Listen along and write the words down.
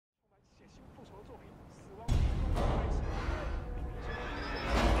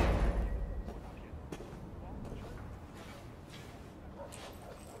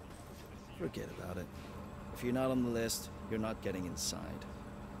Forget about it. If you're not on the list, you're not getting inside.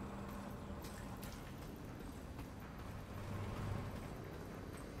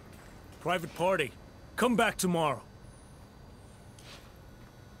 Private party. Come back tomorrow.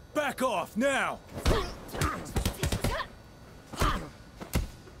 Back off, now!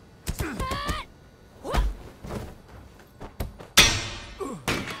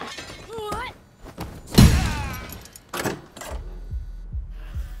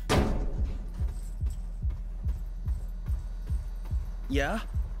 Yeah?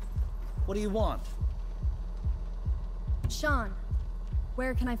 What do you want? Sean,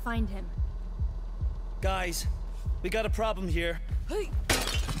 where can I find him? Guys, we got a problem here.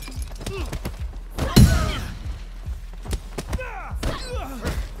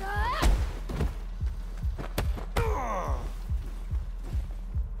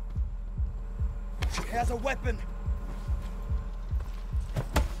 She has a weapon.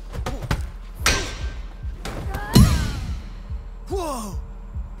 Whoa!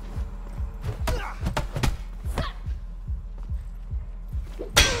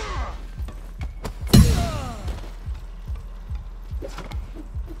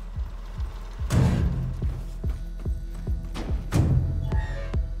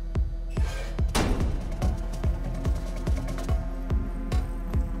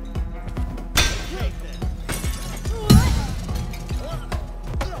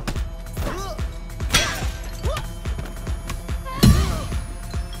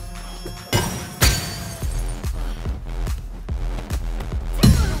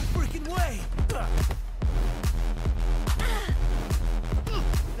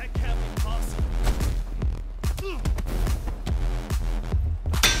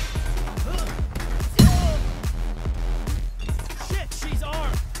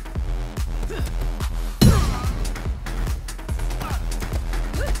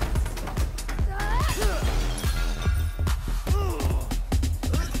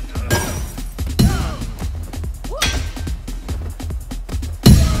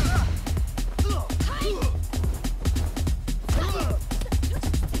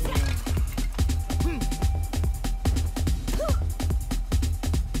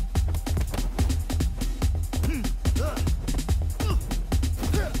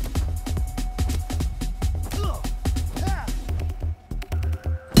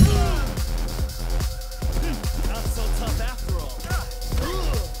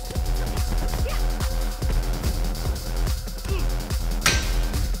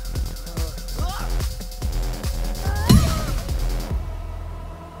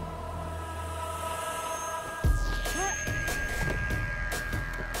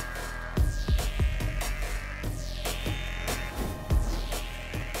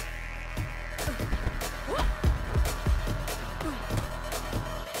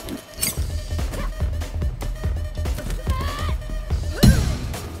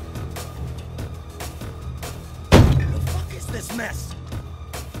 Mess.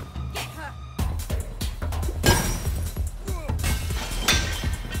 Get her!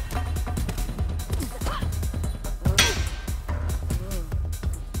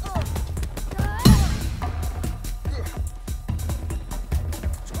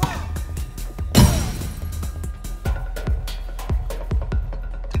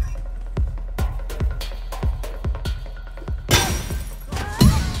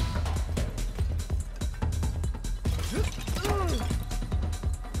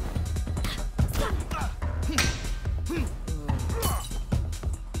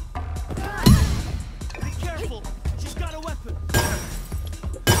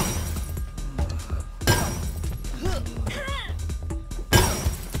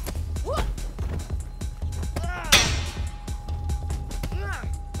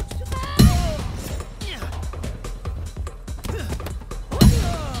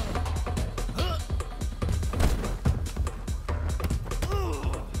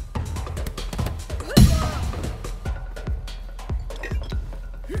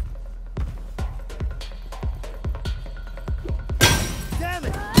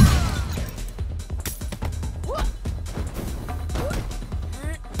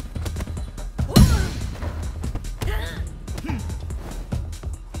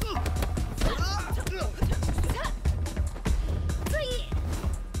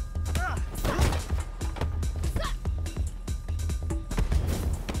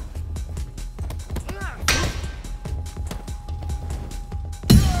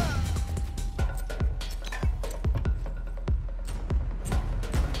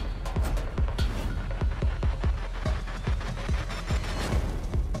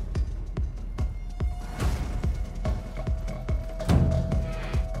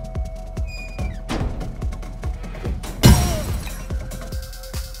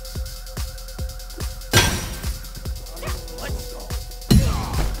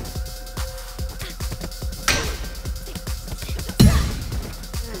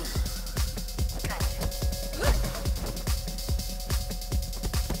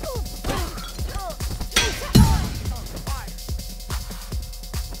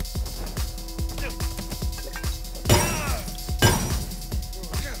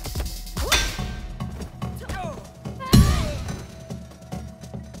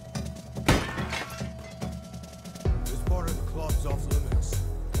 is off limits.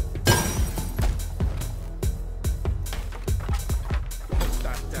 Put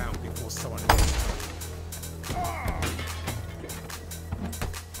that down before someone else.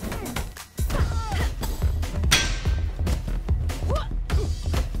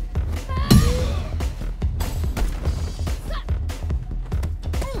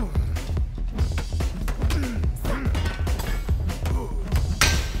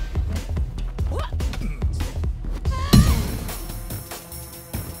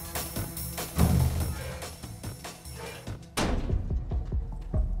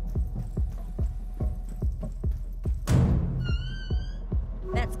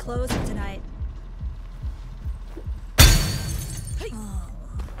 That's closed for tonight.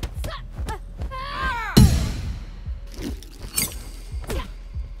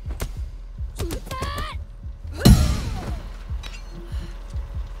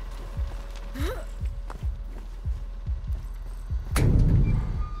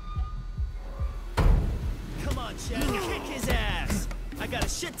 Come on, Chad, kick his ass! I got a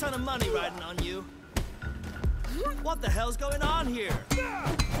shit ton of money riding on you. What the hell's going on here?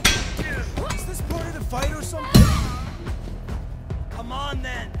 Is this part of the fight or something? Come on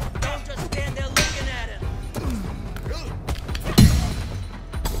then! Don't just stand there looking at him!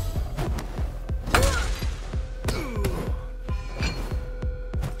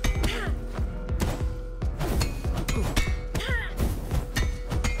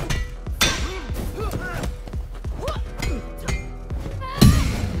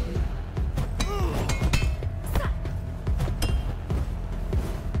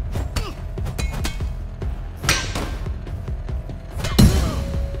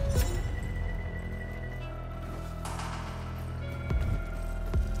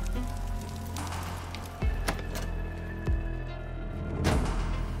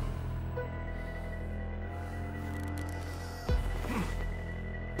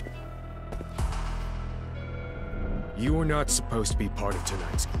 You were not supposed to be part of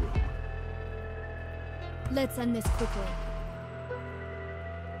tonight's group. Let's end this quickly.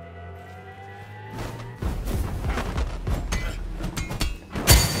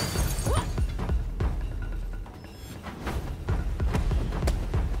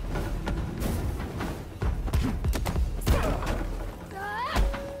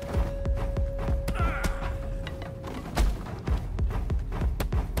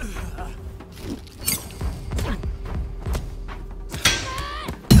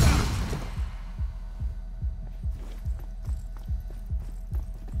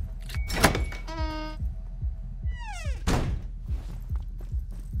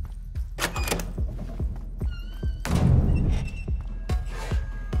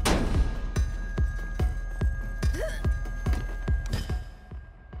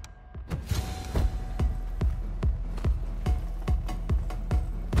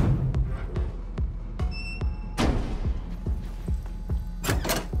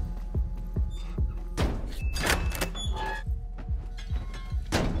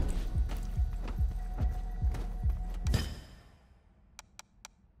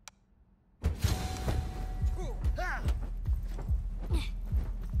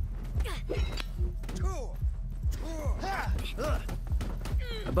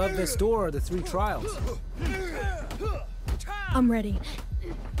 Above this door are the 3 trials. I'm ready.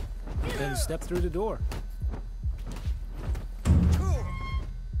 Then step through the door.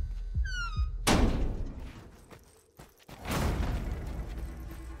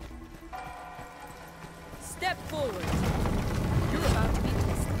 Step forward. You're about to be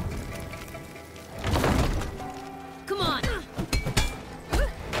tested. Come on!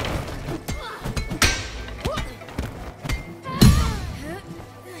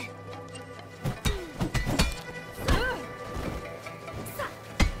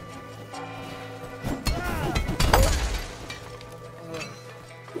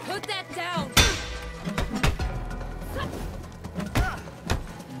 Put that down!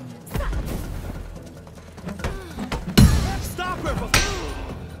 Stop her!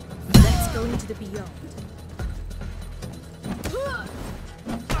 Let's go into the beyond.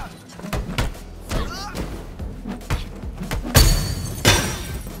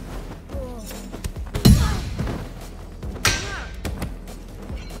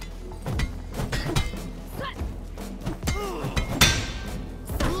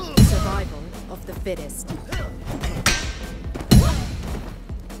 Survival of the fittest.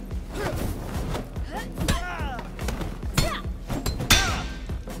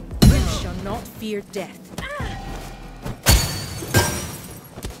 You shall not fear death.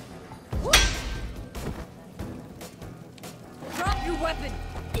 Drop your weapon!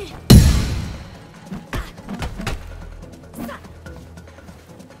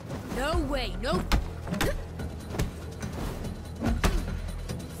 way, no.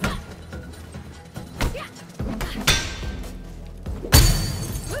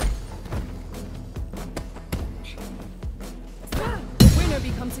 The winner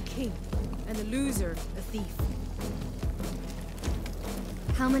becomes a king, and the loser a thief.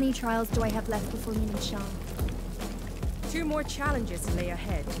 How many trials do I have left before meeting Sean? 2 more challenges lay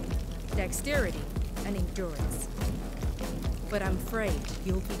ahead. Dexterity and endurance. But I'm afraid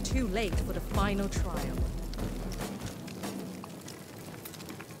you'll be too late for the final trial.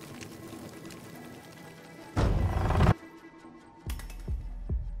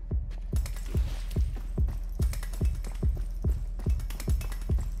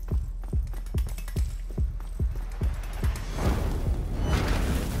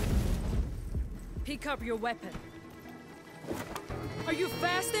 Pick up your weapon. Are you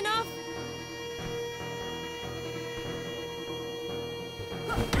fast enough?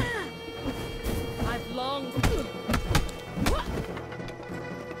 I've long...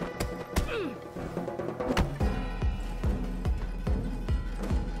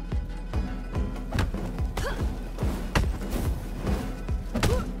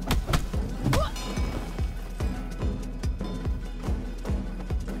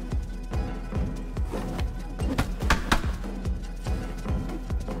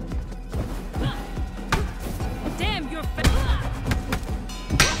 Damn, you're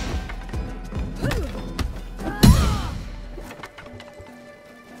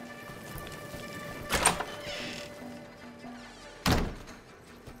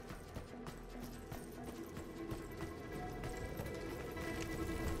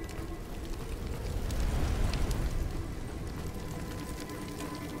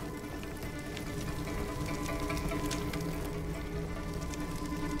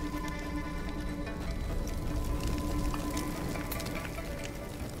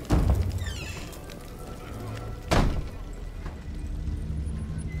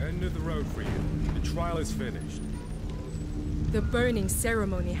End of the road for you. The trial is finished. The burning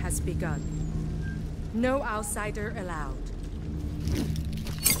ceremony has begun. No outsider allowed.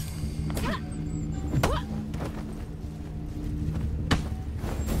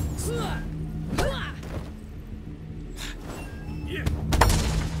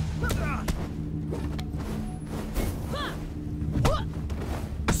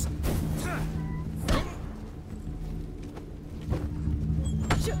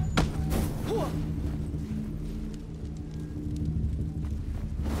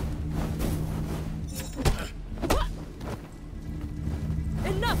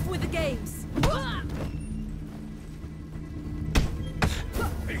 Enough with the games!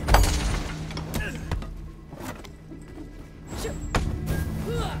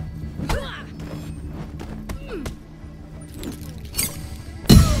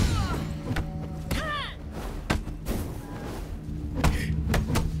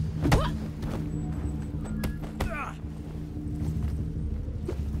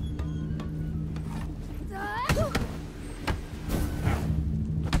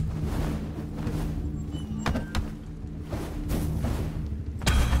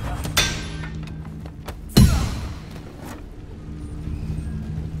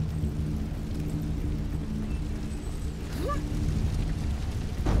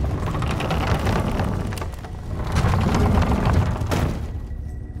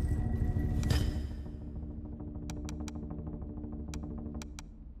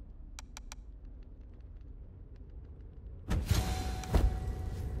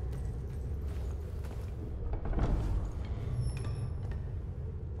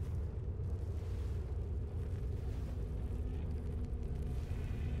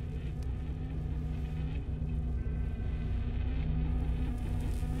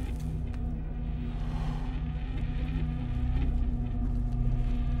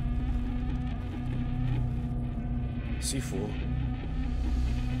 Sifu,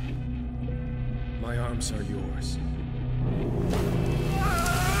 my arms are yours.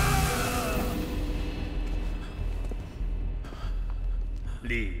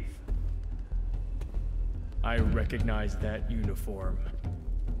 Leave. I recognize that uniform.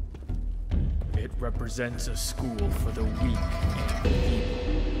 It represents a school for the weak and feeble.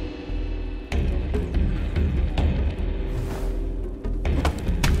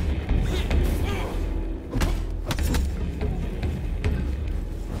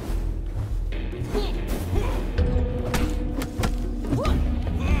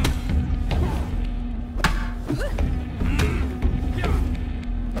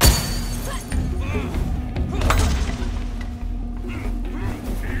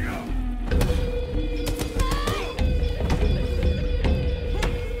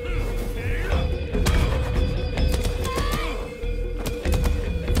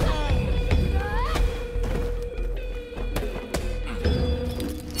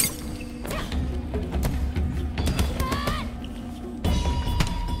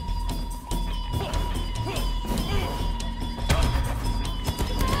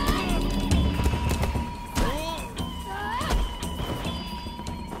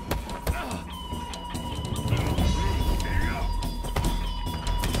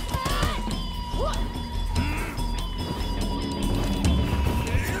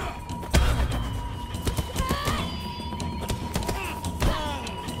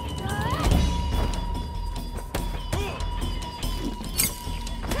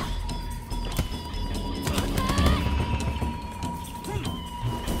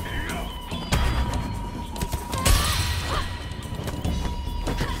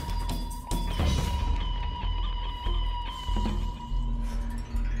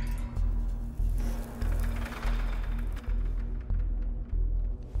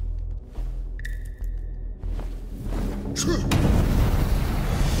 You're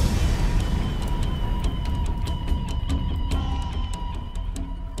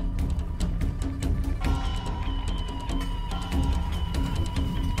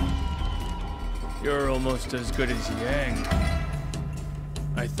almost as good as Yang.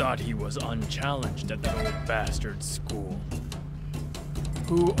 I thought he was unchallenged at that old bastard's school.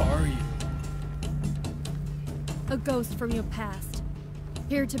 Who are you? A ghost from your past.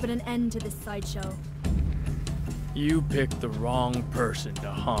 Here to put an end to this sideshow. You picked the wrong person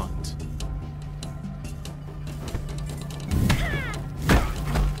to haunt.